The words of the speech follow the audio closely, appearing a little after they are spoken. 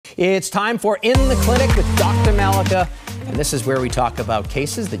It's time for In the Clinic with Dr. Mallika, and this is where we talk about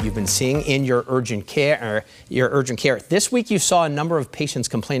cases that you've been seeing in your urgent care. This week you saw a number of patients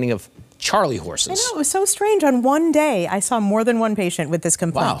complaining of charley horses. I know, it was so strange. On one day, I saw more than one patient with this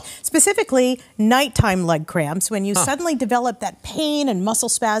complaint. Wow. Specifically, nighttime leg cramps, when you suddenly develop that pain and muscle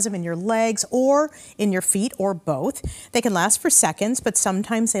spasm in your legs or in your feet or both. They can last for seconds, but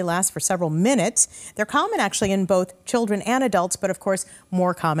sometimes they last for several minutes. They're common actually in both children and adults, but of course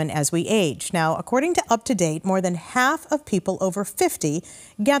more common as we age. Now, according to UpToDate, more than half of people over 50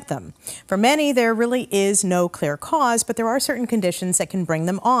 get them. For many, there really is no clear cause, but there are certain conditions that can bring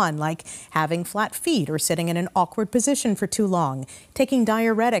them on, like having flat feet or sitting in an awkward position for too long, taking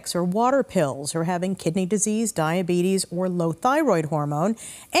diuretics or water pills, or having kidney disease, diabetes, or low thyroid hormone,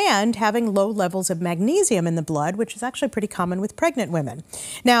 and having low levels of magnesium in the blood, which is actually pretty common with pregnant women.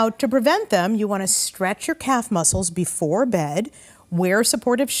 Now, to prevent them, you want to stretch your calf muscles before bed, wear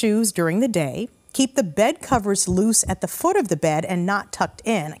supportive shoes during the day, keep the bed covers loose at the foot of the bed and not tucked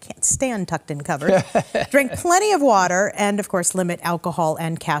in. I can't stand tucked in covers. Drink plenty of water and, of course, limit alcohol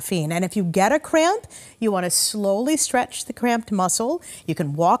and caffeine. And if you get a cramp, you want to slowly stretch the cramped muscle. You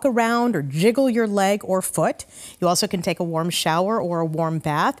can walk around or jiggle your leg or foot. You also can take a warm shower or a warm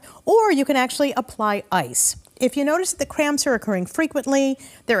bath, or you can actually apply ice. If you notice that the cramps are occurring frequently,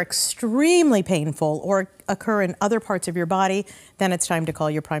 they're extremely painful, or occur in other parts of your body, then it's time to call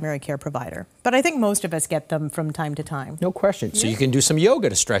your primary care provider. But I think most of us get them from time to time. No question. So you can do some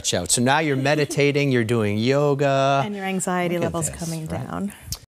yoga to stretch out. So now you're meditating, you're doing yoga. And your anxiety level's coming down.